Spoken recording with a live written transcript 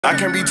I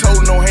can't be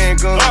told no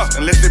handguns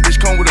unless that bitch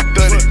come with a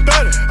duddy.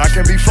 I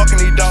can't be fucking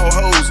these dog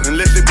hoes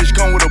unless that bitch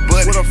come with a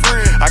buddy.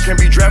 I can't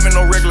be driving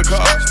no regular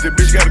cars. That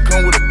bitch gotta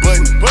come with a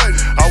button.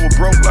 I was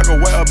broke like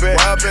a wild bat.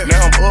 Now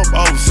I'm up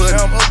all of a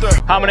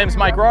sudden. Hi, my name's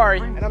Mike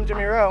Rari. And I'm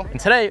Jimmy Rowe. And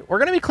today we're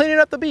gonna be cleaning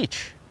up the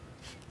beach.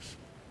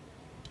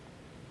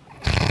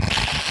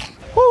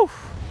 Whew.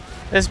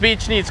 This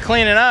beach needs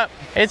cleaning up.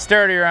 It's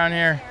dirty around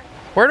here.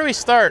 Where do we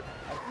start?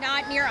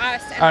 Not near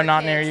us. Oh,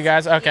 not near you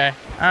guys? Okay.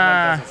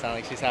 Doesn't sound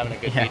like she's having a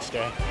good beach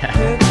day.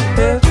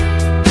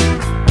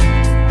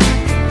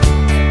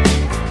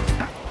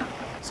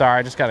 Sorry,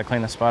 I just gotta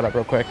clean the spot up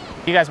real quick.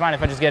 You guys mind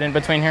if I just get in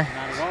between here?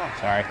 Not at all.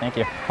 Sorry, thank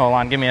you. Hold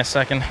on, give me a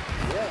second. Yeah,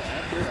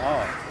 that's good.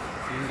 Oh,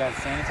 you got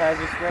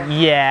sanitizer spray?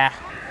 Yeah.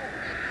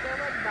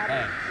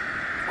 Hey.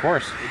 Of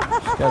course.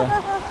 Just gotta...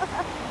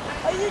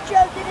 Are you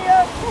joking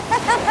here?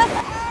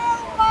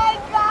 Oh my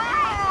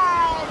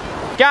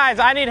God! Guys,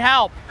 I need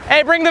help.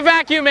 Hey, bring the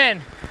vacuum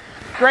in.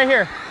 Right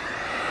here.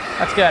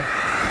 That's good.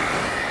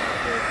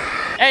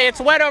 Hey, it's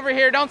wet over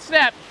here. Don't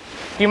step.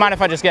 Do you mind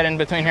if I just get in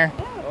between here?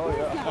 Oh,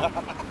 yeah.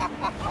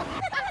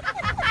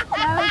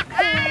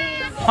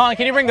 Hold on,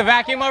 can you bring the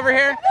vacuum over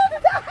here?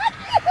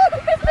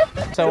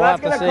 So we'll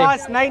have to see.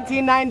 That's gonna cost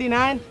 $19.99.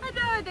 I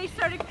know, they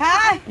started.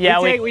 Huh? Yeah,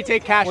 we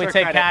take cash. We or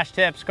take credit. cash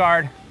tips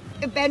card.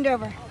 Bend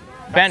over.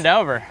 Bend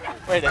over.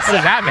 Wait, What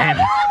does that mean?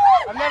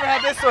 I've never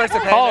had this source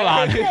of payment. Hold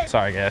on.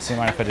 Sorry, guys. You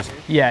mind if I just?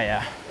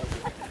 Yeah.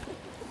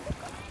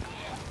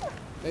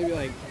 Maybe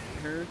like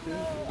her too.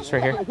 Just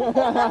right here.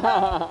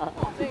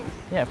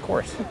 Yeah, of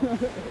course.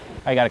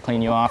 I gotta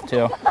clean you off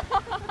too.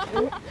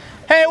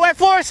 Hey, wet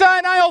floor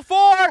sign aisle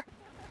 4.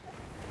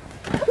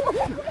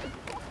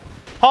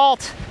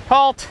 Halt!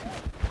 Halt!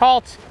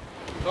 Halt!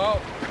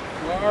 Oh,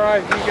 all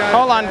right, you guys.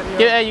 Hold on.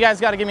 You guys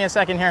gotta give me a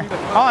second here.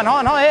 Hold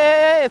on.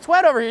 Hey, it's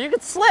wet over here. You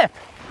could slip.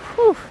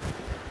 Whew.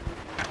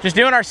 Just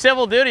doing our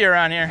civil duty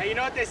around here. Hey, you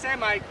know what they say,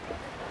 Mike?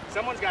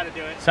 Someone's got to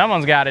do it.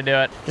 Someone's got to do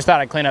it. Just thought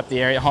I'd clean up the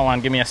area. Hold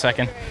on, give me a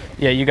second.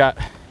 Yeah, you got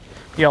a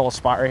little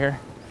spot right here.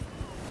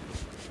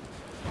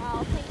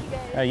 I'll take you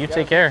guys. Oh, you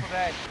take care.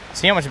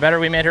 See how much better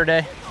we made her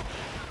day?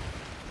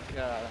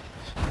 Yeah.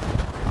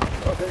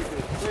 Oh, thank you.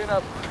 Clean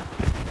up.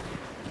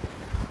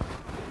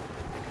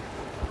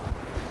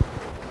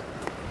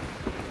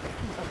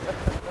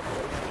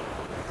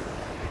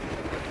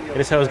 Get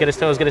his toes, get his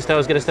toes, get his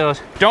toes, get his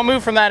toes. Don't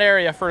move from that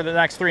area for the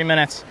next 3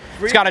 minutes.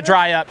 It's got to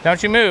dry up.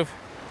 Don't you move.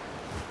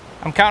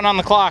 I'm counting on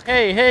the clock.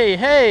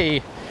 Hey.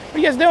 What are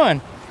you guys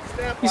doing?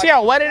 You see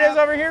how wet it is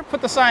over here? Put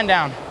the sign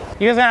down.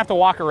 You guys gonna have to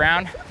walk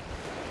around.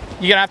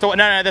 You're gonna have to,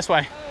 no, this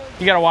way.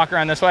 You gotta walk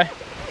around this way.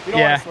 You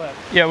don't want to slip.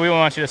 Yeah, we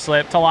want you to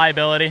slip. It's a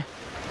liability,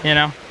 you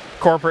know.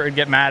 Corporate would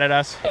get mad at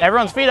us.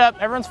 Everyone's feet up,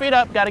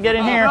 Gotta get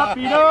in here.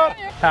 Feet up.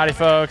 Howdy,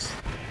 folks.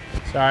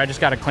 Sorry, I just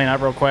gotta clean up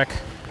real quick.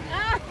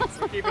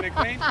 Keeping it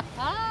clean.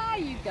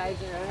 You guys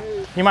are a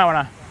hoot. You might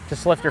wanna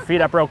just lift your feet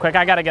up real quick.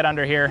 I gotta get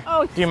under here.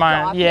 Oh, do you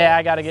mind? stop Yeah, it.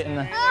 I gotta get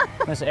in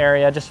this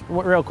area. Just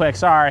real quick,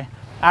 sorry.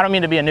 I don't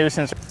mean to be a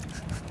nuisance.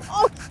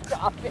 Oh,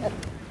 stop it.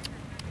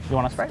 You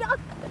want to spray? Stop.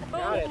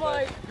 Oh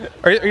my.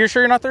 Are you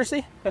sure you're not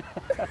thirsty?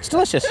 It's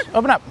delicious.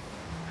 Open up.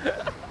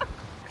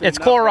 It's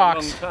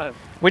Clorox.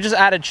 We just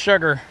added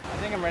sugar. I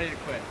think I'm ready to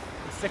quit.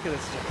 I'm sick of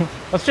this shit.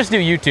 Let's just do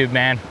YouTube,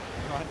 man.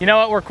 You know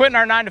what? We're quitting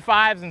our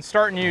 9-to-5s and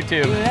starting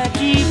YouTube. I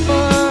keep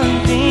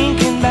on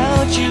thinking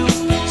about you,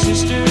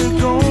 sister,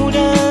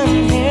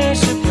 golden hair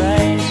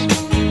surprise,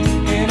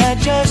 and I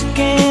just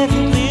can't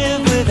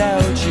live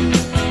without you.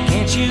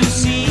 Can't you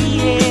see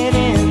it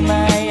in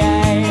my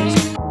eyes?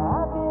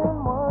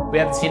 We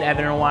haven't seen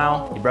Evan in a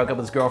while. He broke up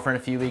with his girlfriend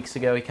a few weeks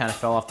ago. He kind of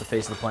fell off the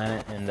face of the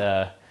planet, and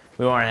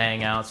we wanted to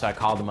hang out, so I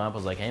called him up. I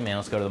was like, hey man,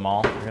 let's go to the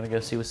mall. We're gonna go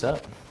see what's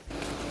up.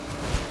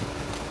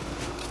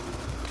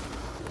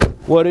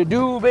 What it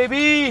do,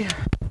 baby?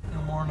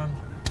 Good morning.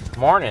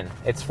 Morning.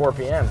 It's 4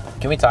 p.m.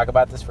 Can we talk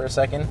about this for a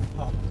second?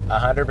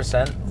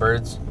 100%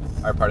 birds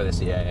are part of the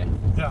CIA.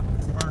 Yeah,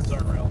 birds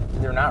aren't real.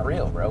 They're not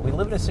real, bro. We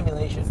live in a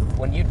simulation.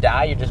 When you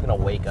die, you're just gonna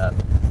wake up.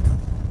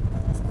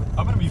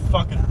 I'm gonna be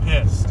fucking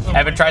pissed.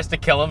 Evan tries to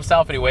kill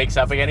himself and he wakes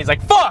up again. He's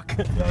like, fuck!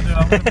 Yeah, dude,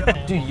 I'm gonna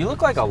get... Dude, you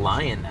look like a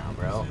lion now,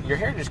 bro. Your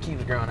hair just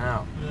keeps growing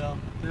out. Yeah.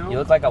 You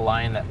look like a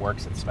lion that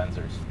works at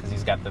Spencer's because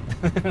he's got the...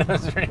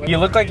 You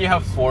look like you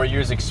have 4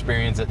 years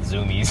experience at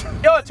Zoomies.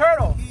 Yo, a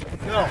turtle!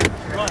 No,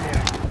 run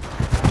here.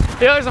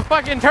 Yo, there's a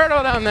fucking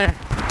turtle down there.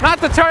 Not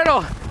the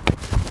turtle.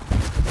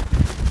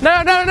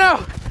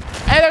 No.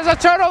 Hey, there's a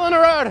turtle in the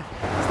road.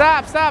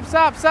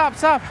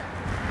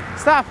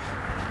 Stop.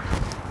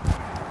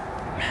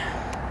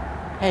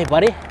 Hey,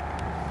 buddy.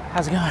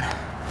 How's it going?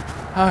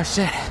 Oh,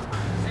 shit.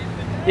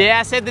 Yeah,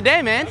 I saved the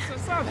day, man.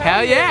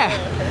 Hell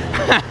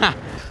yeah.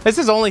 This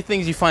is only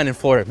things you find in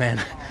Florida,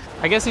 man.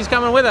 I guess he's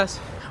coming with us.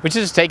 We should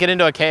just take it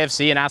into a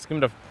KFC and ask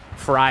him to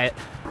fry it.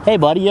 Hey,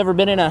 buddy, you ever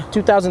been in a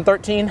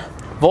 2013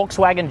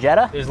 Volkswagen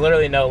Jetta? There's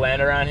literally no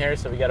land around here,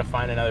 so we gotta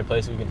find another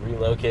place we can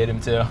relocate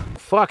him to.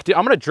 Fuck, dude,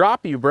 I'm gonna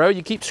drop you, bro.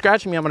 You keep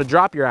scratching me, I'm gonna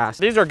drop your ass.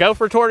 These are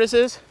gopher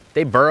tortoises.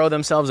 They burrow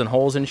themselves in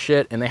holes and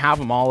shit, and they have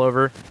them all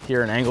over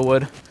here in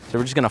Englewood. So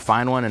we're just gonna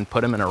find one and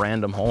put him in a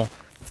random hole.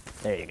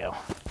 There you go.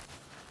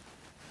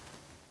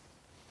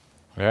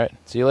 All right,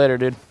 see you later,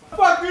 dude. What the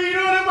fuck are you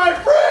doing to my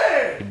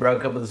friend? He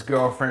broke up with his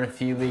girlfriend a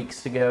few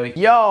weeks ago.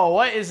 Yo,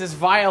 what is this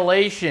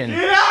violation?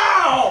 Get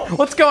out!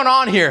 What's going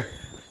on here?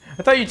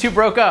 I thought you two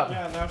broke up.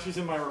 Yeah, now she's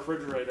in my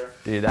refrigerator.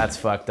 Dude, that's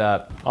fucked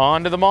up.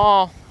 On to the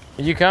mall.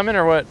 Are you coming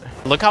or what?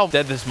 Look how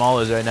dead this mall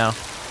is right now.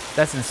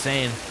 That's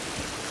insane.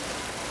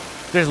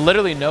 There's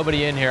literally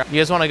nobody in here. You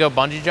guys want to go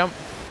bungee jump?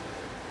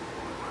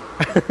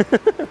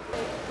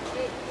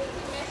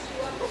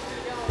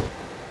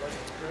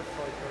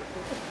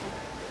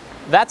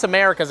 That's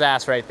America's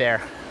ass right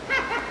there.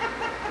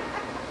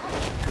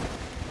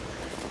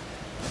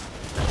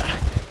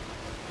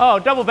 Oh,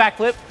 double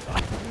backflip.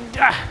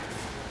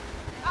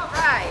 All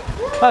right.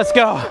 Let's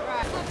go.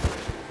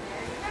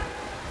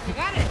 You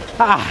got it.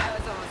 Ah.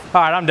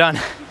 All right, I'm done.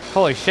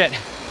 Holy shit.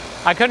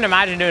 I couldn't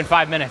imagine doing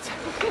 5 minutes.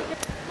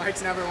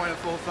 Mike's never went a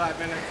full 5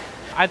 minutes.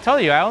 I tell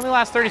you, I only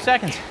last 30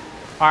 seconds.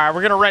 All right,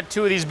 we're gonna rent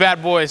 2 of these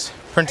bad boys.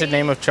 Printed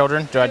name of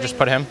children. Do I just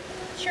put him?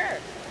 Sure.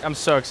 I'm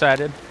so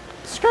excited.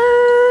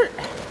 Skirt.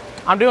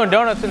 I'm doing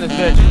donuts in this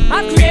bitch.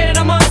 I've created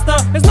a monster,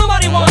 cause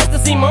nobody wants to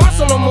see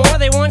Marshall no more.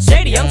 They want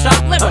shady, I'm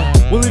chopped liver.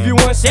 Well, if you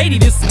want shady,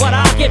 this is what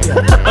I'll give you.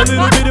 A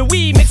little bit of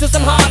weed mixed with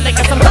some hard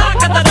liquor, some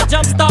vodka that'll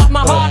jumpstart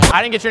my heart.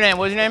 I didn't get your name.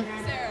 What was your name?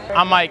 Sarah.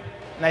 I'm Mike.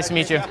 Nice to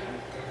meet you.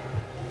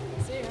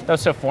 That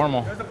was so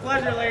formal. It was a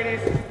pleasure,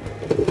 ladies.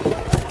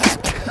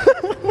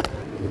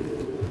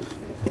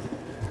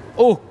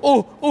 Oh,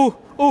 oh, oh,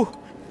 oh.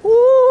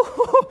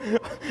 Ooh.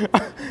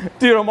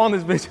 Dude, I'm on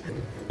this bitch.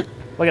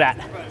 Look at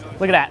that.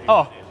 Look at that.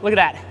 Oh, look at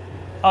that.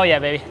 Oh yeah,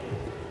 baby.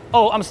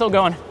 Oh, I'm still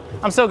going.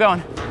 I'm still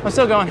going. I'm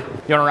still going. You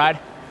wanna ride?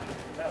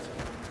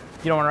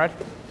 You don't wanna ride?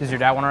 Does your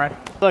dad wanna ride?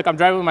 Look, I'm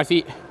driving with my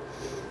feet.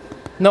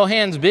 No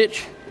hands,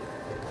 bitch.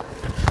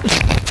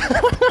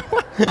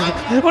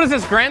 What is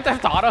this, Grand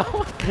Theft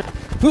Auto?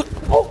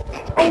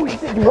 Oh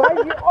shit,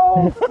 right here.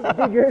 Oh,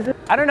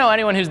 I don't know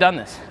anyone who's done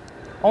this.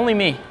 Only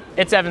me.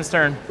 It's Evan's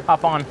turn.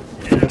 Hop on.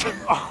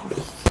 Oh.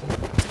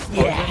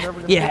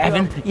 Yeah,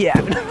 Evan. Yeah,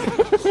 Evan.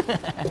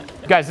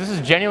 Guys, this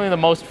is genuinely the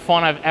most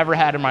fun I've ever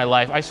had in my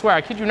life. I swear,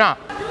 I kid you not.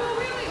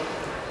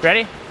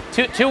 Ready?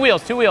 Two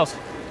wheels, 2 wheels.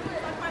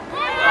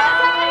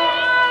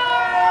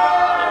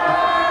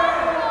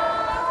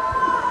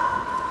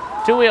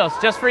 Two wheels,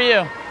 just for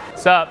you.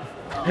 What's up?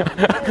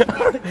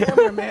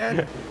 Camera,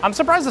 man. I'm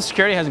surprised the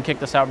security hasn't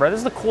kicked us out, bro. This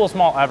is the coolest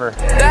mall ever.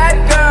 That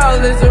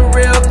girl is a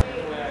real.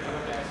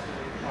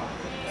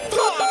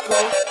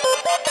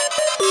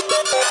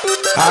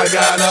 I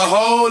got a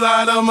whole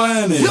lot of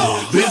money,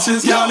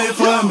 bitches count it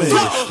for me.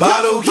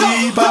 Bottle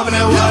keep popping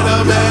that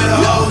water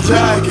bed, whole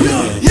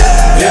jacket.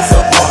 It's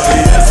a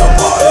party, it's a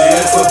party,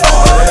 it's a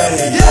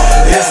party.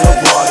 It's a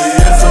party,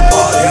 it's a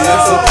party,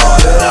 it's a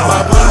party.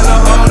 My partner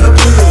on the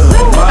bill,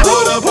 my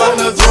hood up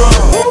on the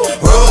drum.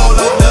 Roll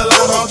up the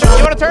line on drum.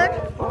 You want to turn?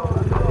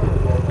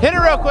 Hit it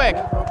real quick.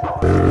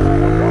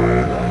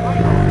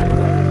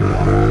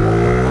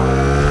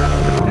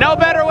 No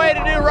better way to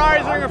do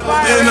Rari's Ring of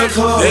Fire. In the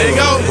club, there you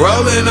go,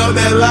 rolling up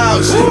that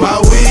loud shit. My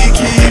weed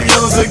keep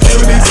your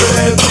security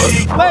said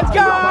peak. Let's go!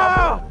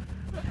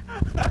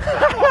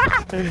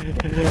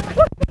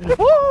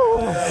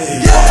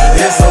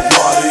 It's a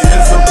party,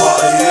 it's a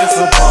party, it's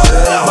a party.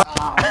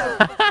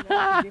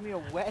 Give me a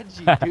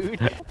wedgie, dude.